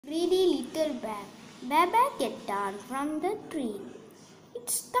Greedy little bear. Bear get down from the tree.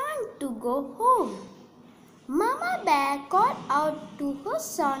 It's time to go home. Mama bear called out to her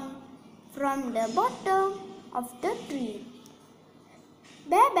son from the bottom of the tree.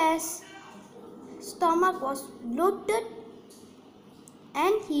 Bear's stomach was bloated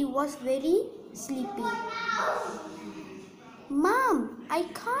and he was very sleepy. Mom, I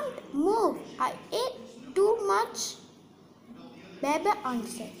can't move. I ate too much. Bear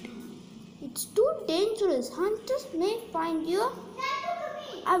answered. It's too dangerous. Hunters may find you.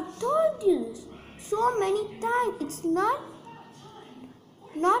 I've told you so many times it's not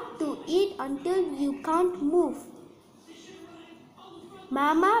to eat until you can't move.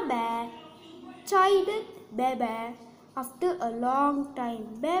 Mama bear chided Bear. After a long time,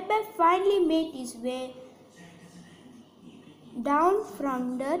 Bear finally made his way down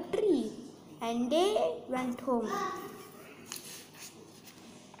from the tree and they went home.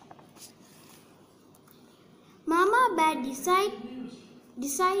 Mama Bear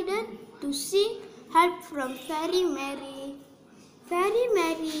decided to seek help from Fairy Mary. Fairy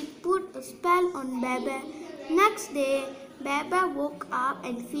Mary put a spell on Bear. Next day, Bear woke up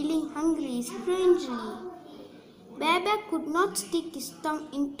and feeling hungry strangely. Bear could not stick his tongue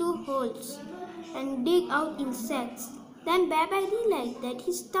into holes and dig out insects. Then Bear realized that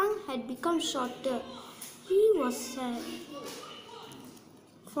his tongue had become shorter. He was sad.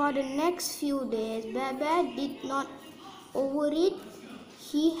 For the next few days, Bear did not overeat.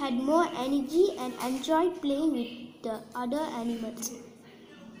 He had more energy and enjoyed playing with the other animals.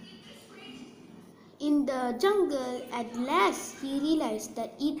 In the jungle, at last, he realized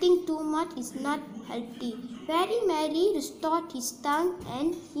that eating too much is not healthy. Fairy Mary restored his tongue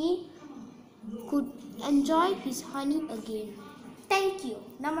and he could enjoy his honey again. Thank you.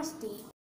 Namaste.